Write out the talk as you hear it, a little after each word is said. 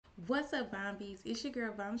What's up, Bombies? It's your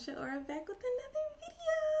girl BombShell back with another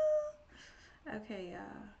video. Okay,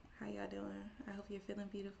 y'all. How y'all doing? I hope you're feeling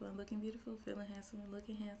beautiful and looking beautiful, feeling handsome and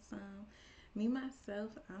looking handsome. Me,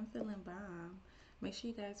 myself, I'm feeling bomb. Make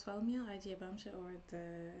sure you guys follow me on IG at BombShell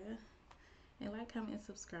and like, comment, and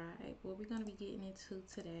subscribe. What we're going to be getting into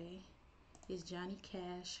today is Johnny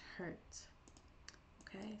Cash Hurt.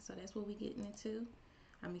 Okay, so that's what we're getting into.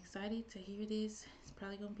 I'm excited to hear this. It's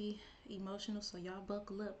probably going to be emotional, so y'all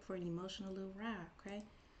buckle up for an emotional little ride, okay?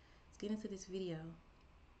 Let's get into this video.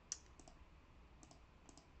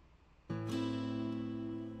 Oh,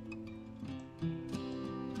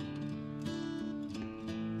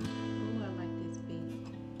 I like this beat.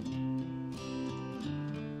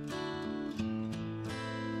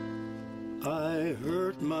 I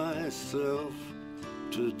hurt myself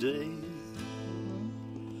today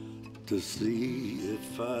to see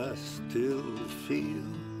if I still feel.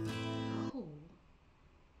 Oh,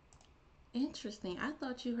 interesting. I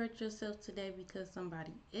thought you hurt yourself today because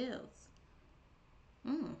somebody else.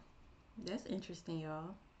 That's interesting,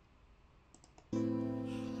 y'all.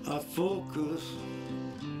 I focus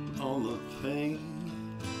on the pain,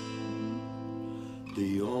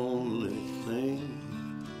 the only thing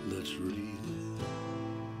that's real.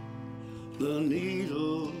 The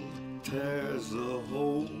needle tears a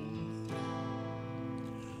hole,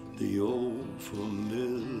 the old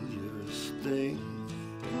familiar sting.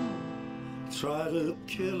 Try to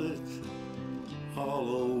kill it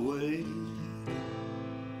all away,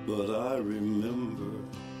 but I remember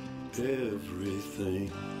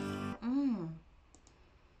everything.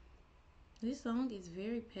 This song is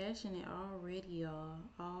very passionate already, y'all.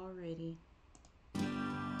 Already.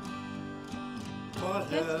 What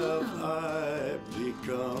have I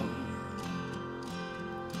become?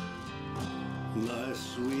 My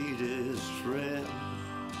sweetest friend.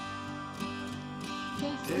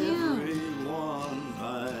 Everyone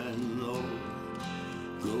I know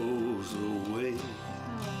goes away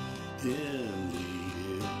in the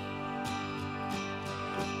end,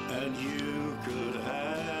 and you could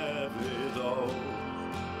have it all.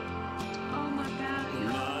 Oh my God,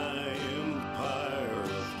 my empire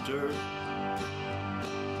of dirt.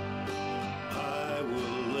 I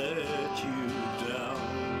will let you down.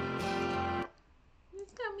 This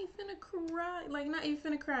got me finna cry. Like, not even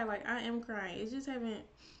finna cry. Like, I am crying. It's just haven't.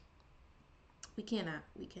 We cannot.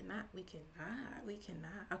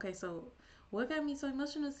 Okay, so what got me so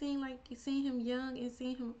emotional seeing him young and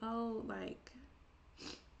seeing him old, like,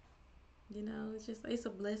 you know, it's a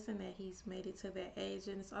blessing that he's made it to that age.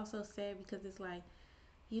 And it's also sad because it's like,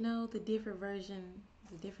 you know, the different version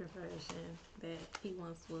that he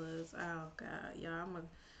once was. Oh God, y'all,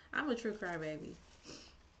 I'm a true crybaby.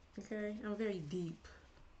 Okay, I'm very deep.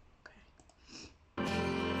 Okay.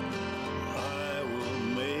 I will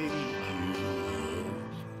make you hurt.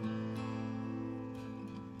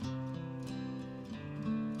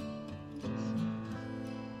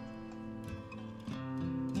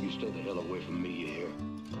 You stay the hell away from me, you hear?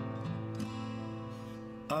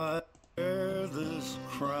 I wear this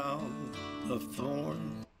crown of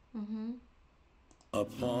thorns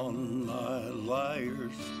upon my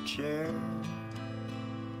liar's chair,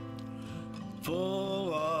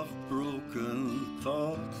 full of broken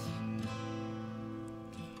thoughts.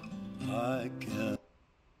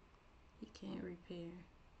 He can't repair.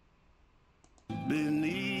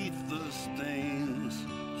 Beneath the stains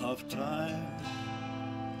of time,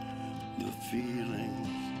 the feelings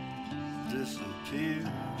disappear.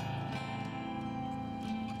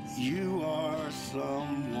 You are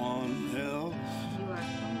someone else. You are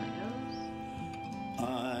someone else? I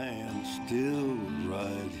am still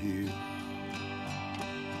right here.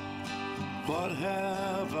 What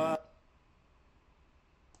have I?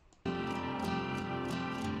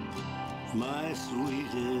 My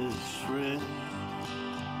sweetest friend.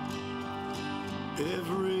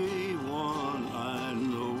 Everyone I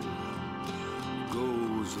know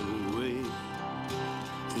goes away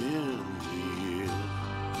in the end,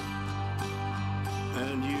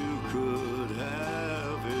 and you could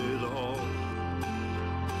have it all.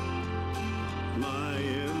 My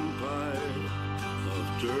empire of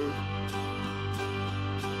dirt,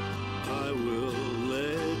 I will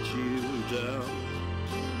let you down.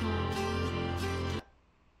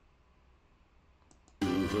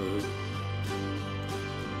 You hurt.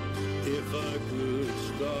 If I could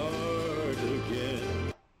start again,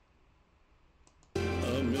 a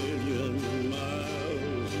million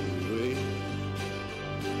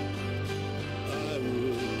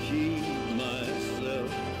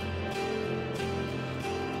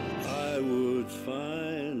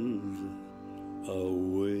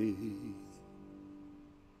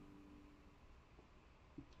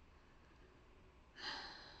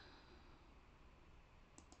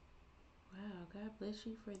bless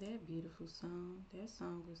you for that beautiful song. That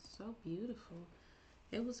song was so beautiful.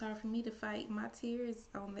 It was hard for me to fight my tears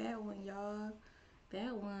on that one, y'all.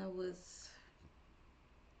 That one was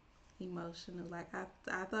emotional. Like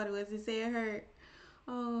I thought it was to say it hurt.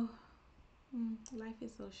 Oh, life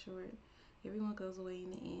is so short. Everyone goes away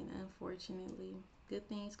in the end, unfortunately. Good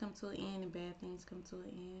things come to an end and bad things come to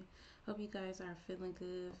an end. Hope you guys are feeling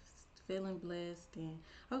good, feeling blessed, and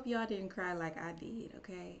hope y'all didn't cry like I did,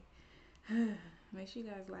 okay? Make sure you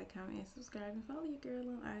guys like, comment, and subscribe, and follow your girl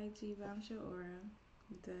on IG, BombShell Aura.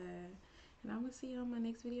 Duh. And I'm going to see you on my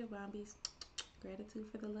next video, Bombies. Gratitude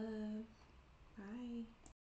for the love. Bye.